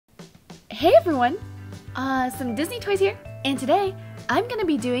Hey everyone! Some Disney toys here, and today I'm going to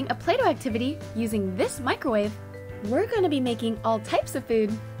be doing a Play-Doh activity using this microwave. We're going to be making all types of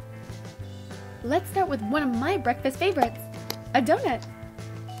food. Let's start with one of my breakfast favorites, a donut.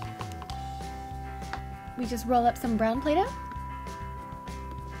 We just roll up some brown Play-Doh,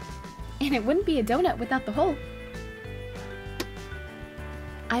 and it wouldn't be a donut without the hole.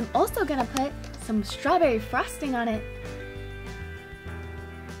 I'm also going to put some strawberry frosting on it.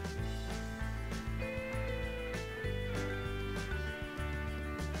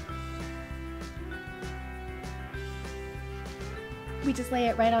 We just lay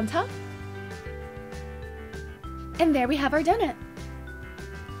it right on top. And there we have our donut.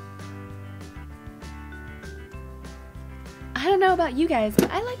 I don't know about you guys, but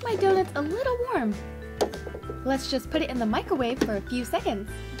I like my donuts a little warm. Let's just put it in the microwave for a few seconds.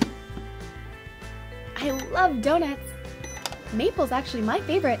 I love donuts. Maple's actually my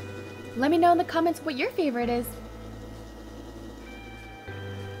favorite. Let me know in the comments what your favorite is.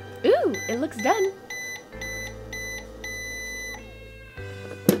 Ooh, it looks done.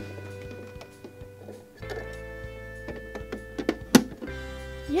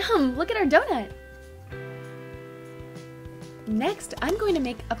 Yum! Look at our donut! Next, I'm going to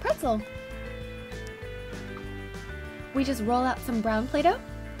make a pretzel. We just roll out some brown Play-Doh.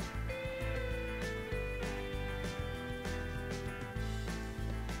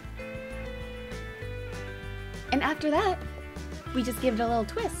 And after that, we just give it a little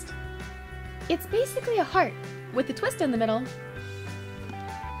twist. It's basically a heart with a twist in the middle.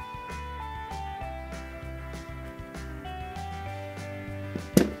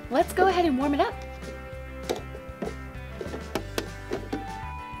 Let's go ahead and warm it up.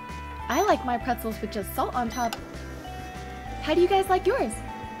 I like my pretzels with just salt on top. How do you guys like yours?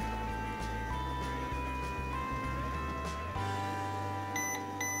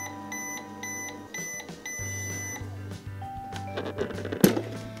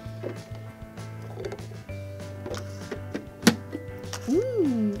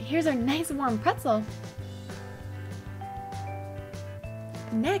 Here's our nice warm pretzel.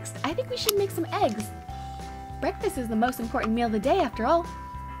 Next, I think we should make some eggs. Breakfast is the most important meal of the day after all.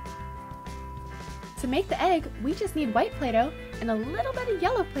 To make the egg, we just need white Play-Doh and a little bit of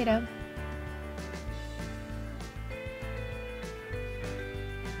yellow Play-Doh.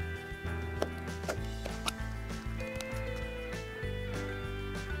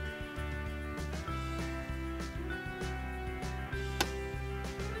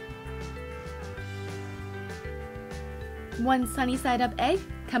 One sunny side up egg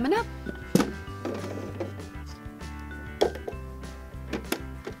coming up.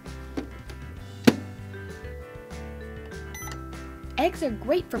 Eggs are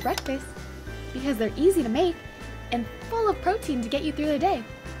great for breakfast because they're easy to make and full of protein to get you through the day.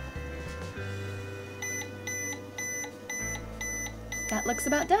 That looks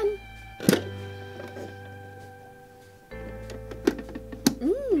about done.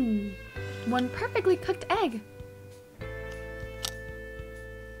 One perfectly cooked egg.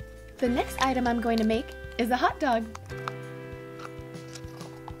 The next item I'm going to make is a hot dog.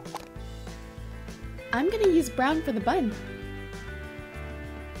 I'm going to use brown for the bun.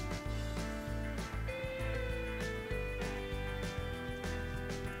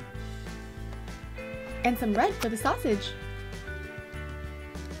 And some red for the sausage.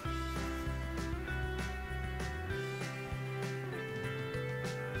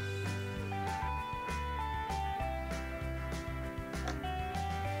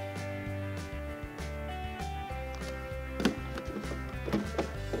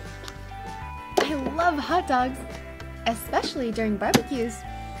 I love hot dogs, especially during barbecues.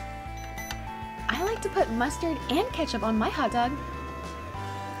 I like to put mustard and ketchup on my hot dog.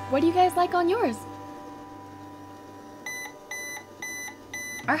 What do you guys like on yours?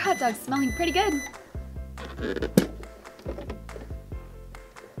 Our hot dog's smelling pretty good.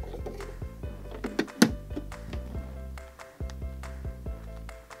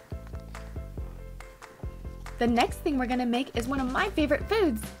 The next thing we're gonna make is one of my favorite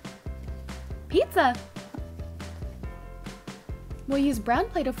foods, pizza. We'll use brown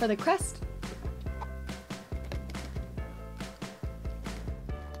Play-Doh for the crust.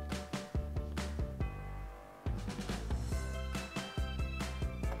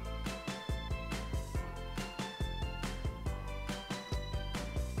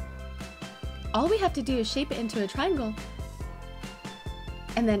 All we have to do is shape it into a triangle.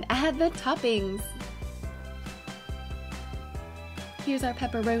 And then add the toppings. Here's our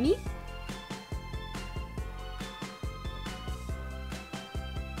pepperoni.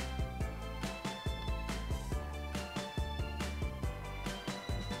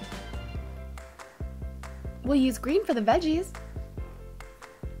 We'll use green for the veggies.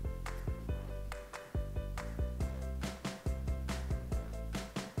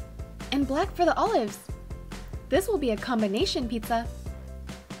 And black for the olives. This will be a combination pizza.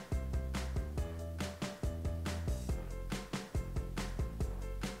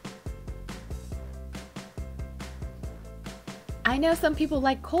 I know some people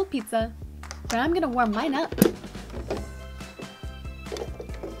like cold pizza, but I'm gonna warm mine up.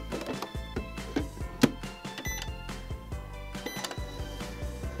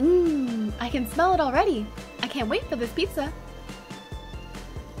 I can smell it already. I can't wait for this pizza.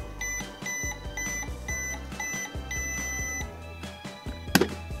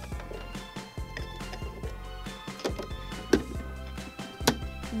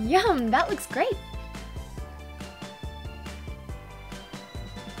 Yum, that looks great.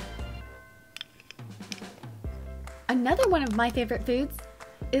 Another one of my favorite foods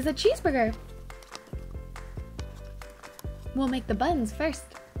is a cheeseburger. We'll make the buns first.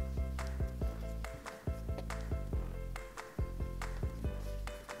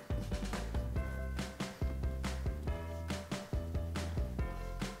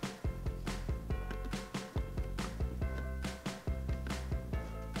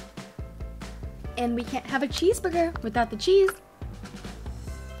 And we can't have a cheeseburger without the cheese.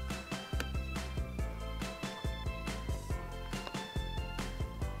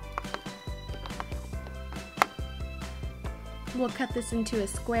 We'll cut this into a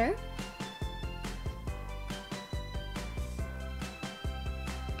square.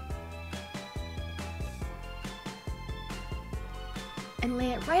 And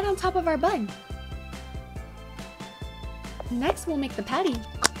lay it right on top of our bun. Next, we'll make the patty.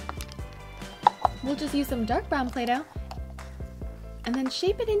 We'll just use some dark brown play-doh and then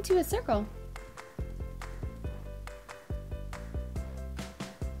shape it into a circle.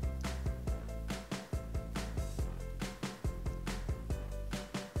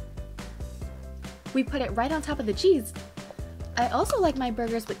 We put it right on top of the cheese. I also like my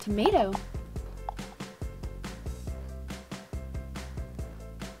burgers with tomato.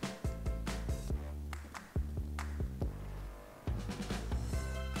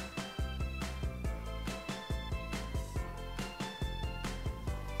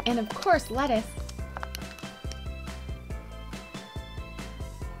 And of course, lettuce.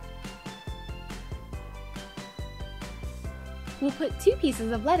 We'll put 2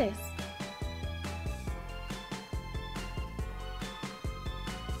 pieces of lettuce.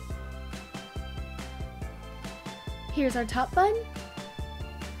 Here's our top bun.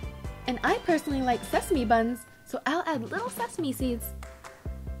 And I personally like sesame buns, so I'll add little sesame seeds.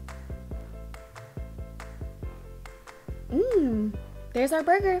 There's our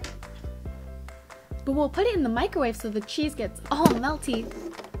burger. But we'll put it in the microwave so the cheese gets all melty.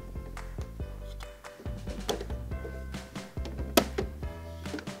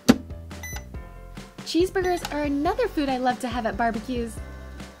 Cheeseburgers are another food I love to have at barbecues.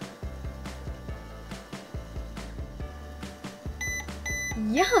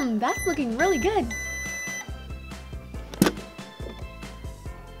 Yum, that's looking really good.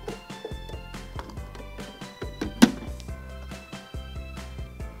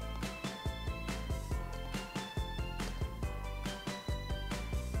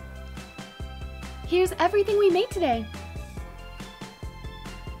 Here's everything we made today.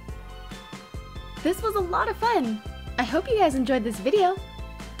 This was a lot of fun. I hope you guys enjoyed this video.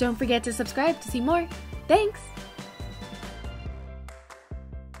 Don't forget to subscribe to see more. Thanks!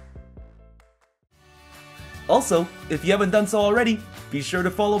 Also, if you haven't done so already, be sure to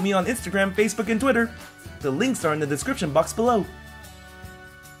follow me on Instagram, Facebook, and Twitter. The links are in the description box below.